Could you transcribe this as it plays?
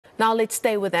Now let's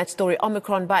stay with that story.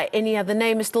 Omicron, by any other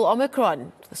name, is still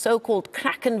Omicron. The so-called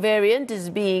kraken variant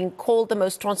is being called the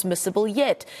most transmissible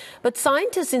yet. But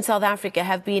scientists in South Africa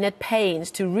have been at pains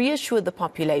to reassure the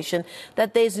population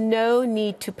that there's no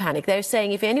need to panic. They're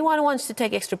saying if anyone wants to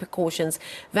take extra precautions,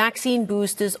 vaccine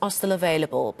boosters are still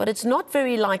available. But it's not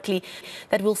very likely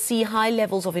that we'll see high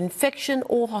levels of infection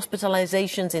or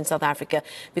hospitalizations in South Africa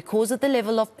because of the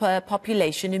level of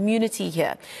population immunity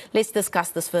here. Let's discuss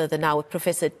this further now with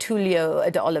Professor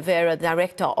Tulio de Oliveira,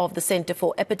 Director of the Centre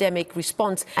for Epidemic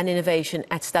Response and Innovation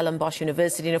at Stellenbosch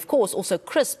University, and of course also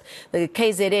CRISP, the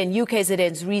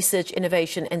UKZN's research,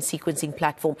 innovation and sequencing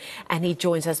platform, and he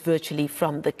joins us virtually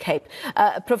from the Cape.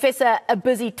 Professor, a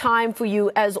busy time for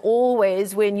you as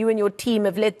always when you and your team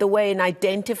have led the way in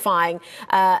identifying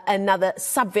another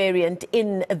subvariant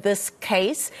in this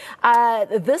case.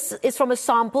 This is from a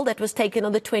sample that was taken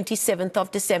on the 27th of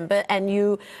December, and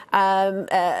you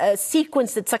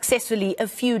sequenced it successfully a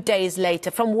few days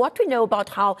later. From what we know about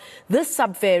how this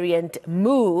subvariant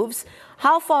moves,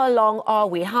 how far along are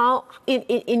we? How,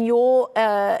 in your,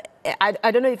 I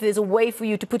don't know if there's a way for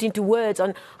you to put into words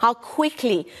on how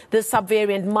quickly the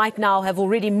subvariant might now have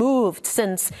already moved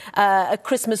since a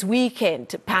Christmas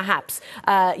weekend, perhaps,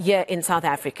 here in South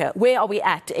Africa. Where are we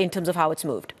at in terms of how it's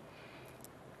moved?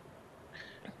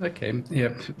 Okay,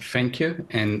 yeah, thank you,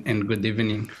 and good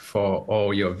evening for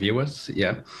all your viewers,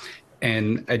 yeah.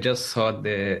 And I just saw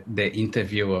the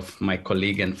interview of my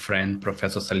colleague and friend,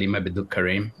 Professor Salim Abdul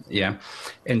Karim, yeah.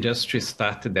 And just to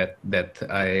start that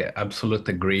I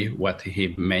absolutely agree what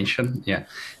he mentioned, yeah.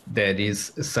 There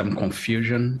is some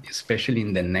confusion, especially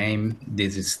in the name.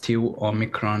 This is still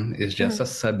Omicron, it's just a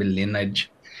sublineage.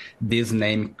 This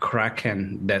name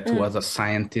kraken, that was a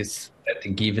scientist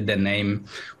that gave the name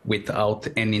without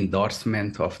any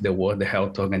endorsement of the World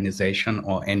Health Organization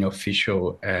or any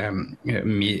official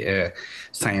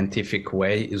scientific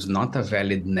way, is not a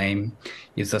valid name.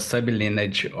 It's a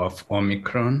sublineage of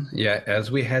Omicron, yeah,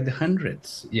 as we had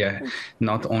hundreds, yeah,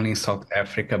 not only in South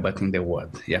Africa, but in the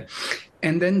world, yeah.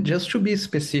 And then just to be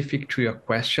specific to your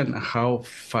question, how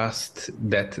fast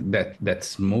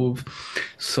that's moved.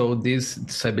 So this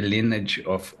sublineage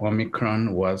of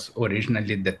Omicron was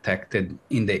originally detected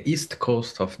in the east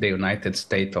coast of the United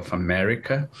States of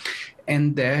America.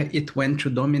 And there it went to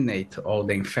dominate all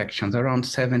the infections, around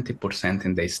 70%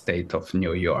 in the state of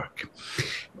New York.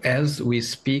 As we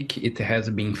speak, it has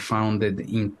been found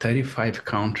in 35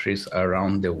 countries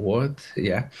around the world.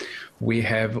 Yeah, we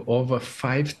have over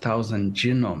 5,000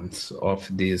 genomes of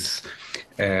this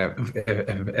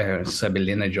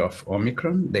sublineage of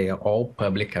Omicron. They are all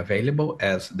public available,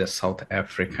 as the South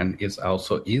African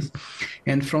also is.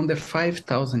 And from the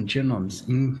 5,000 genomes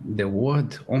in the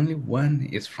world, only one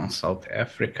is from South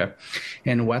Africa.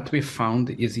 And what we found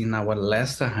is in our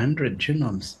last 100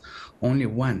 genomes, only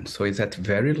one. So it's at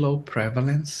very low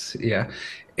prevalence, yeah.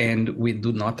 And we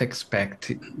do not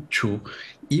expect to,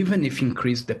 even if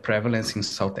increase the prevalence in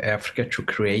South Africa, to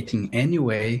create in any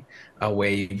way a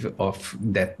wave of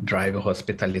that drive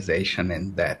hospitalization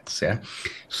and deaths, yeah.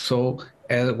 So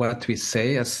what we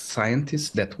say as scientists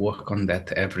that work on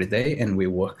that every day, and we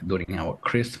work during our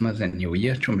Christmas and New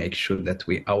Year to make sure that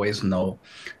we always know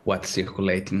what's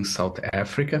circulating in South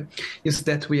Africa, is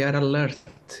that we are alert.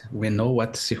 We know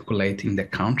what's circulating in the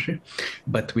country,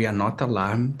 but we are not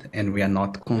alarmed and we are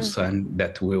not concerned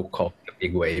that we'll cause a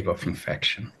big wave of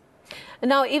infection.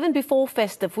 Now, even before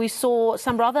festive, we saw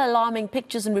some rather alarming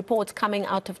pictures and reports coming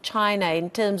out of China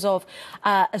in terms of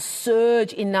a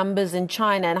surge in numbers in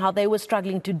China and how they were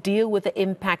struggling to deal with the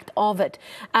impact of it.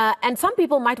 And some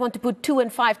people might want to put 2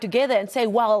 and 5 together and say,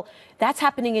 well, that's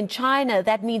happening in China.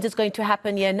 That means it's going to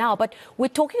happen here now. But we're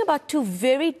talking about two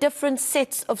very different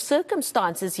sets of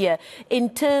circumstances here in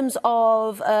terms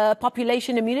of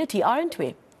population immunity, aren't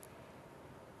we?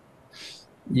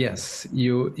 Yes,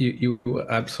 you are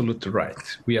absolutely right.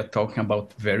 We are talking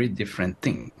about very different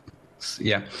things.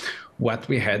 Yeah. What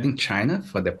we had in China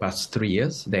for the past 3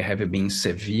 years, there have been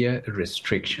severe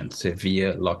restrictions,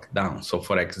 severe lockdowns. So,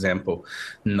 for example,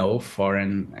 no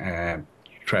foreign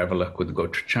traveler could go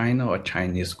to China, or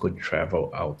Chinese could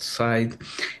travel outside.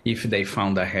 If they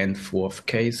found a handful of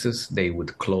cases, they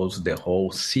would close the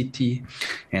whole city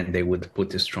and they would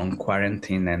put a strong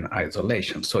quarantine and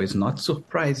isolation. So it's not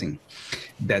surprising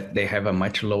that they have a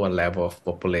much lower level of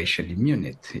population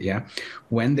immunity. Yeah,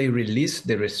 when they release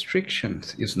the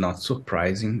restrictions, it's not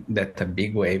surprising that a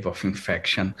big wave of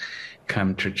infection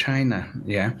come to China.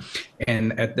 Yeah,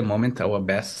 and at the moment, our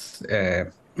best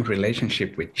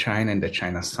relationship with China and the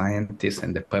China scientists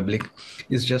and the public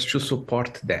is just to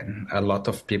support them. A lot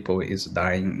of people is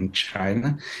dying in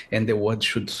China, and the world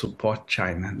should support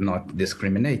China, not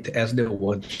discriminate, as the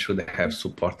world should have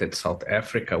supported South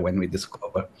Africa when we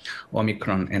discover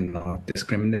Omicron and not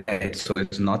discriminate. So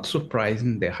it's not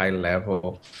surprising the high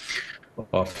level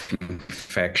of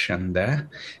infection there,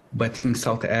 but in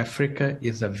South Africa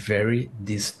is a very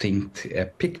distinct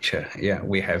picture. Yeah,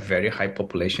 we have very high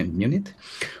population unit.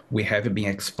 We have been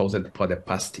exposed for the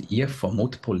past year for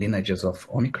multiple lineages of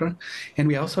Omicron, and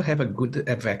we also have a good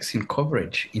vaccine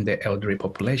coverage in the elderly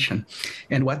population.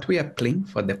 And what we are playing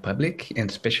for the public, and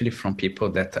especially from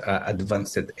people that are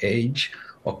advanced age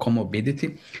or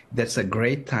comorbidity, that's a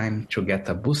great time to get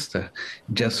a booster.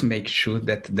 Just make sure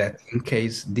that in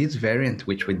case this variant,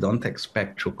 which we don't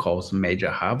expect to cause major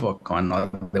havoc or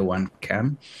another one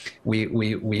can, we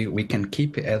can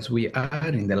keep as we are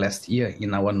in the last year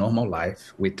in our normal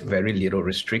life with very little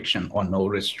restriction or no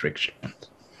restrictions.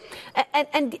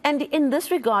 And in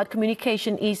this regard,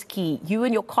 communication is key. You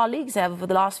and your colleagues have, over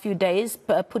the last few days,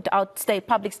 put out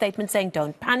public statements saying,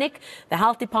 don't panic. The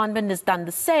health department has done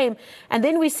the same. And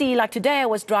then we see, like today I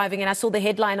was driving and I saw the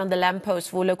headline on the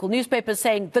lamppost for local newspapers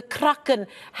saying, the kraken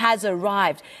has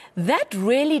arrived. That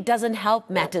really doesn't help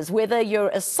matters, whether you're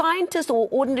a scientist or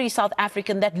ordinary South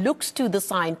African that looks to the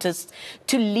scientists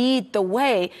to lead the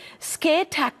way. Scare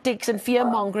tactics and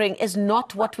fear-mongering is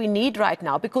not what we need right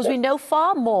now, because we know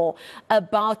far more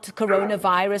about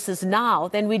coronaviruses now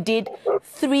than we did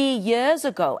 3 years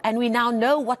ago. And we now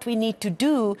know what we need to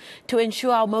do to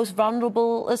ensure our most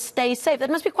vulnerable stay safe.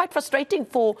 That must be quite frustrating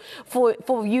for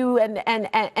you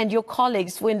and your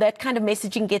colleagues when that kind of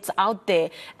messaging gets out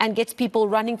there and gets people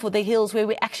running for the hills where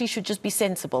we actually should just be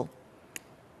sensible.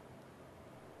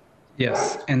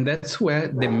 Yes, and that's where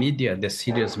the media, the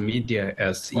serious media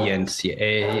as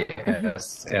ENCA,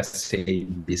 as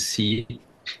SABC,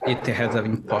 it has an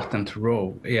important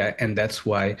role. Yeah, and that's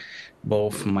why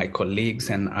both my colleagues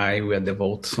and I will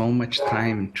devote so much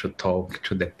time to talk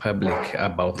to the public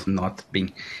about not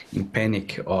being in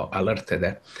panic or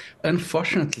alerted.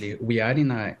 Unfortunately, we are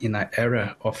in an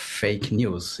era of fake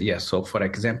news. Yeah, so for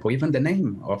example, even the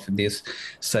name of this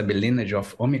sublineage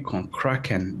of Omicron,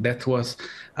 kraken, that was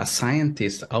a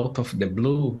scientist out of the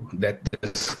blue that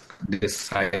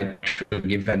decided to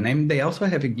give a name. They also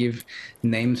have to give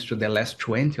names to the last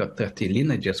 20 or 30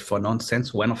 lineages for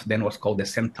nonsense. One of them was called the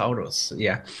Centaurus,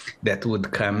 yeah, that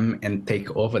would come and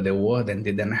take over the world, and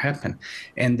didn't happen.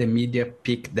 And the media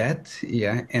picked that,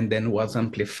 yeah, and then was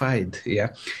amplified, yeah.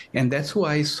 And that's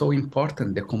why it's so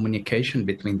important, the communication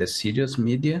between the serious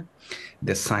media,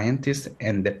 the scientists,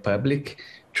 and the public,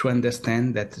 to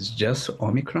understand that it's just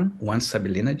Omicron, one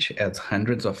sublineage, as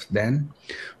hundreds of them.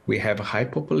 We have a high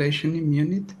population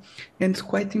immunity, and it's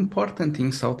quite important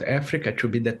in South Africa to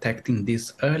be detecting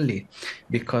this early,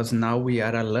 because now we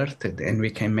are alerted and we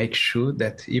can make sure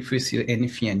that if we see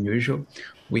anything unusual,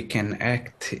 we can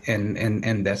act,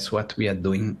 and that's what we are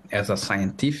doing as a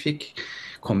scientific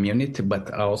community,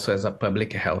 but also as a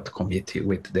public health committee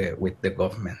with the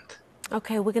government.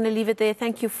 Okay, we're going to leave it there.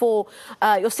 Thank you for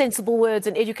your sensible words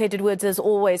and educated words as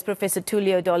always, Professor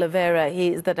Tulio de Oliveira.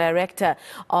 He is the director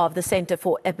of the Centre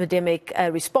for Epidemic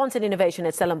Response and Innovation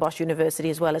at Stellenbosch University,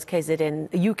 as well as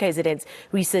UKZN's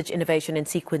Research, Innovation and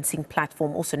Sequencing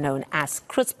Platform, also known as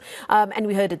CRISP. And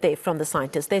we heard it there from the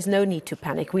scientists. There's no need to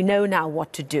panic. We know now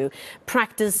what to do.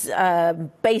 Practice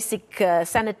basic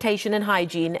sanitation and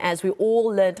hygiene, as we all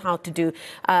learned how to do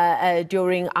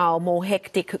during our more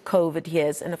hectic COVID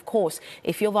years. And of course,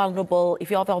 if you're vulnerable, if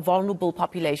you have our vulnerable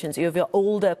populations, you have your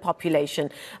older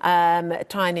population,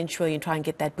 try and ensure you try and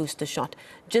get that booster shot,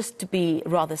 just to be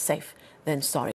rather safe than sorry.